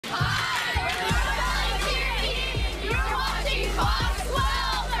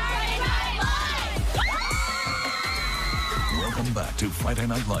to Friday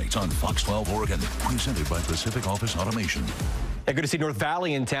Night Lights on Fox 12 Oregon, presented by Pacific Office Automation. Yeah, good to see North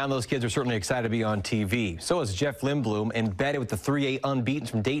Valley in town. Those kids are certainly excited to be on TV. So is Jeff Lindblom, embedded with the 3A unbeaten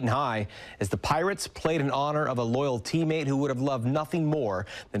from Dayton High, as the Pirates played in honor of a loyal teammate who would have loved nothing more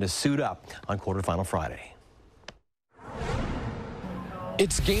than to suit up on quarterfinal Friday.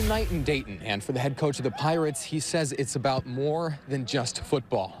 It's game night in Dayton, and for the head coach of the Pirates, he says it's about more than just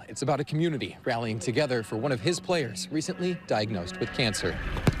football. It's about a community rallying together for one of his players recently diagnosed with cancer.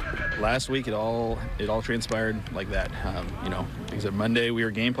 Last week, it all transpired like that. Like I said, Monday we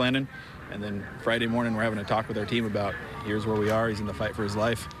were game planning, and then Friday morning we're having a talk with our team about here's where we are. He's in the fight for his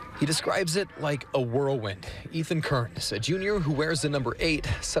life. He describes it like a whirlwind. Ethan Kearns, a junior who wears the number 8,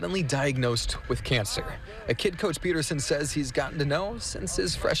 suddenly diagnosed with cancer. A kid Coach Peterson says he's gotten to know since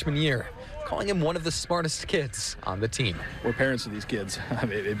his freshman year, calling him one of the smartest kids on the team. We're parents of these kids.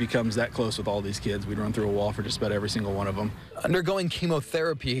 It becomes that close with all these kids. We'd run through a wall for just about every single one of them. Undergoing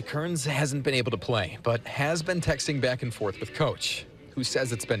chemotherapy, Kearns hasn't been able to play, but has been texting back and forth with Coach, who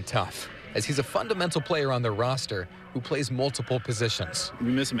says it's been tough, as he's a fundamental player on their roster who plays multiple positions. We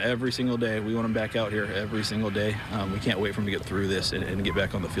miss him every single day. We want him back out here every single day. We can't wait for him to get through this and get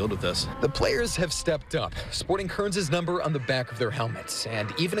back on the field with us. The players have stepped up, sporting Kearns' number on the back of their helmets,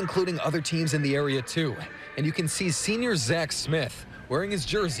 and even including other teams in the area too. And you can see senior Zach Smith wearing his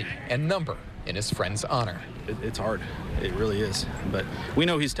jersey and number in his friend's honor. It's hard. It really is. But we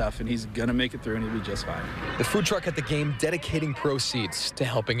know he's tough, and he's going to make it through, and he'll be just fine. The food truck at the game dedicating proceeds to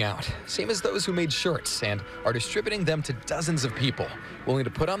helping out, same as those who made shirts and are distributing them to dozens of people willing to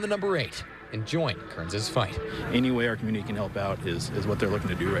put on the number 8 and join Kearns' fight. Any way our community can help out is what they're looking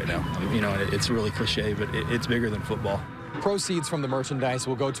to do right now. It's really cliche, but it's bigger than football. Proceeds from the merchandise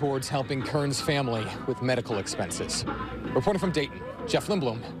will go towards helping Kearns' family with medical expenses. Reporting from Dayton, Jeff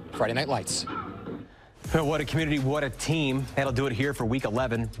Lindblom, Friday Night Lights. What a community, what a team. That'll do it here for Week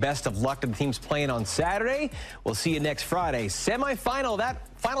 11. Best of luck to the teams playing on Saturday. We'll see you next Friday. Semi-final, that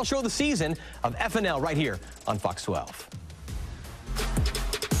final show of the season of FNL right here on Fox 12.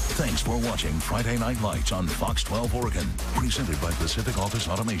 Thanks for watching Friday Night Lights on Fox 12 Oregon, presented by Pacific Office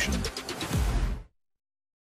Automation.